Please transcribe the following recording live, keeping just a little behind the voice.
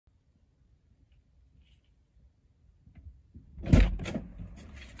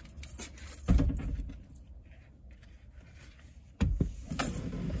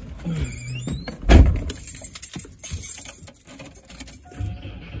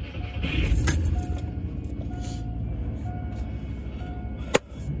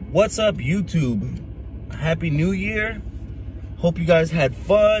What's up, YouTube? Happy New Year. Hope you guys had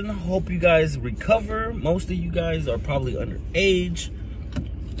fun. Hope you guys recover. Most of you guys are probably underage,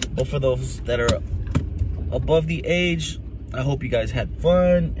 but for those that are above the age, I hope you guys had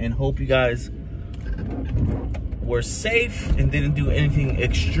fun and hope you guys were safe and didn't do anything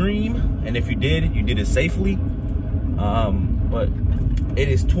extreme. And if you did it safely. But it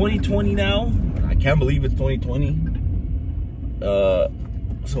is 2020 now. I can't believe it's 2020.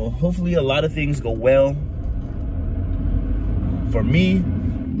 So hopefully a lot of things go well. For me,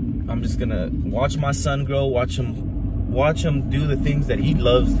 I'm just gonna watch my son grow, watch him do the things that he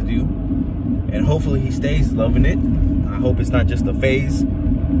loves to do, and hopefully he stays loving it. I hope it's not just a phase.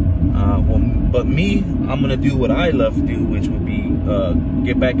 But me, I'm gonna do what I love to do, which would be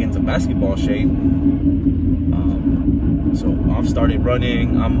get back into basketball shape. So I've started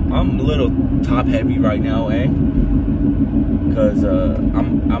running. I'm a little top heavy right now, because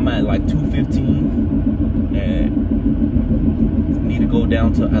I'm at like 215 and need to go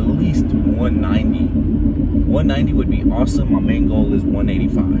down to at least 190. 190 would be awesome. My main goal is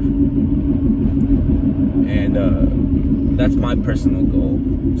 185, and that's my personal goal.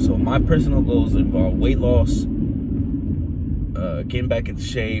 So my personal goals involve weight loss, getting back into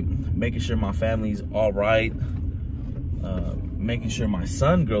shape, making sure my family's all right, making sure my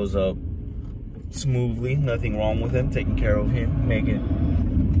son grows up smoothly, nothing wrong with him, taking care of him,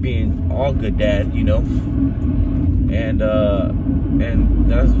 being all good dad, you know. And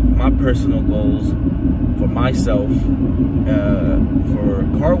that's my personal goals for myself. For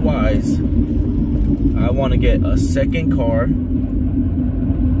car wise, I want to get a second car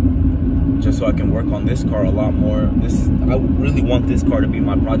just so I can work on this car a lot more. I really want this car to be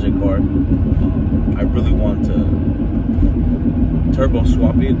my project car. I really want to turbo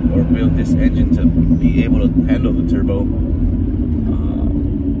swap it or build this engine to be able to handle the turbo.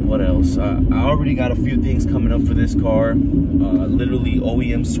 What else? I already got a few things coming up for this car. Literally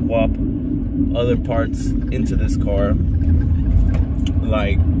OEM swap other parts into this car,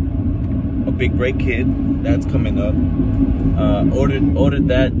 like a big brake kit that's coming up. Ordered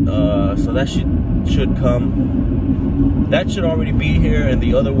that, so that should come. That should already be here, and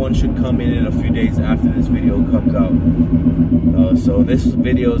the other one should come in a few days after this video comes out. So this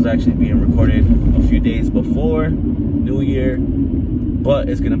video is actually being recorded a few days before New Year, but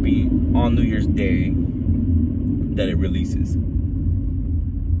it's gonna be on New Year's Day that it releases.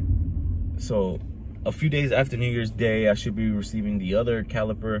 So a few days after New Year's Day, I should be receiving the other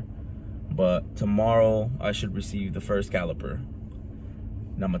caliper, but tomorrow I should receive the first caliper.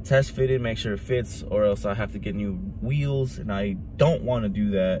 Now I'm gonna test fit it, make sure it fits, or else I have to get new wheels, and I don't want to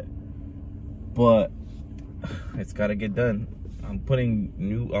do that, but it's gotta get done. I'm putting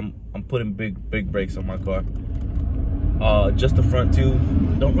big brakes on my car. Just the front two.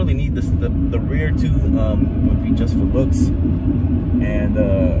 Don't really need this. The rear two would be just for looks, and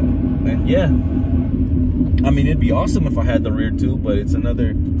yeah. I mean, it'd be awesome if I had the rear two, but it's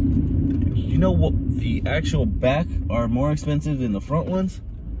another. You know what? The actual back are more expensive than the front ones.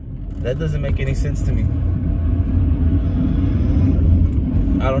 That doesn't make any sense to me.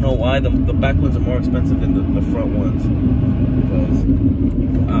 I don't know why the back ones are more expensive than the front ones. Because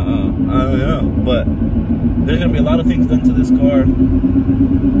I don't know, but there's gonna be a lot of things done to this car.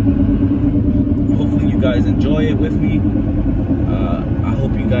 Hopefully you guys enjoy it with me. I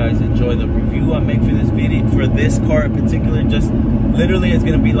hope you guys enjoy the review I make for this video, for this car in particular. Just literally, it's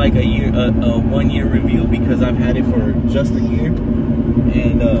gonna be like a 1 year review, because I've had it for just a year,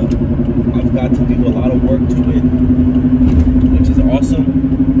 and I've got to do a lot of work to it, which is awesome.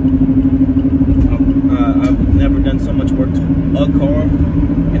 I've never done so much work to a car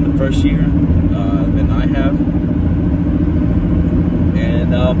in the first year than I have,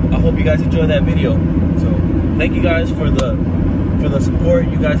 and I hope you guys enjoy that video. So thank you guys for the support.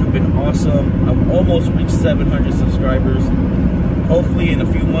 You guys have been awesome. I've almost reached 700 subscribers. Hopefully in a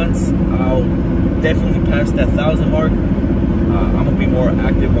few months I'll definitely pass that 1,000 mark. I'm gonna be more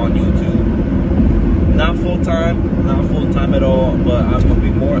active on YouTube. Not full time at all, but I'm gonna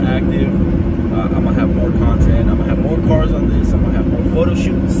be more active. I'm gonna have more content. I'm gonna have more cars on this. I'm gonna have more photo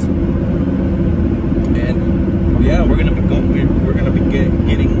shoots, and yeah, we're gonna be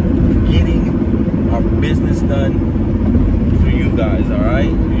getting our business done for you guys. All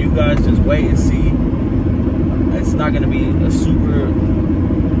right, you guys just wait and see. It's not gonna be a super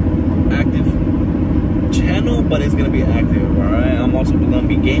active channel, but it's gonna be active. All right, I'm also gonna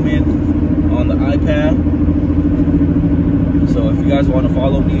be gaming on the iPad. So if you guys want to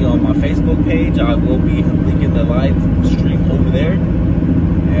follow me on my Facebook page, I will be linking the live stream over there.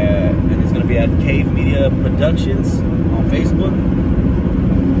 And it's going to be at Cave Media Productions on Facebook.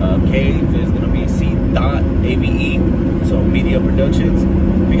 Cave is gonna be C.AVE, so Media Productions.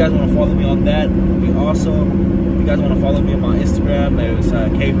 If you guys want to follow me on that, we also. If you guys want to follow me on my Instagram, it's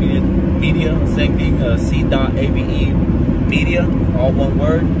Cave Media, same thing, C.AVE Media, all one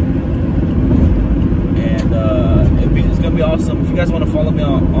word. And it's gonna be awesome. If you guys want to follow me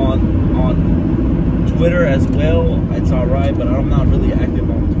on Twitter as well, it's all right, but I'm not really active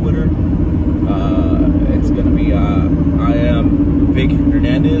on Twitter. It's gonna be I am Vic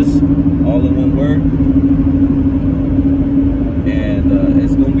Hernandez, all in one word. And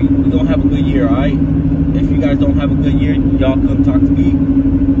it's gonna be, we're gonna have a good year, all right? If you guys don't have a good year, y'all come talk to me.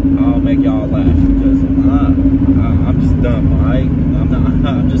 I'll make y'all laugh, because I'm just dumb, all right?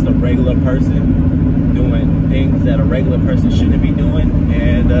 I'm just a regular person doing things that a regular person shouldn't be doing,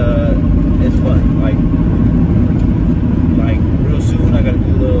 and it's fun. Like real soon, I gotta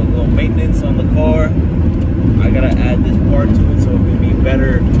do a little maintenance on the car. I gotta add this part to it so it can be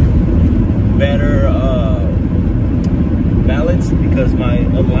better balanced, because my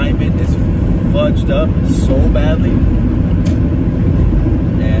alignment is fudged up so badly.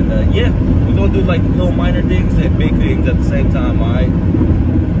 And yeah, we're gonna do like little minor things and big things at the same time, alright?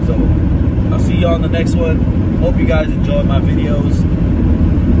 So I'll see y'all in the next one. Hope you guys enjoy my videos.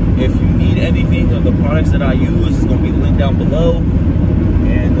 If you need anything of the products that I use, it's gonna be linked down below.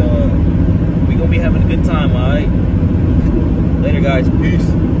 And we're gonna be having a good time, alright? Later guys, peace.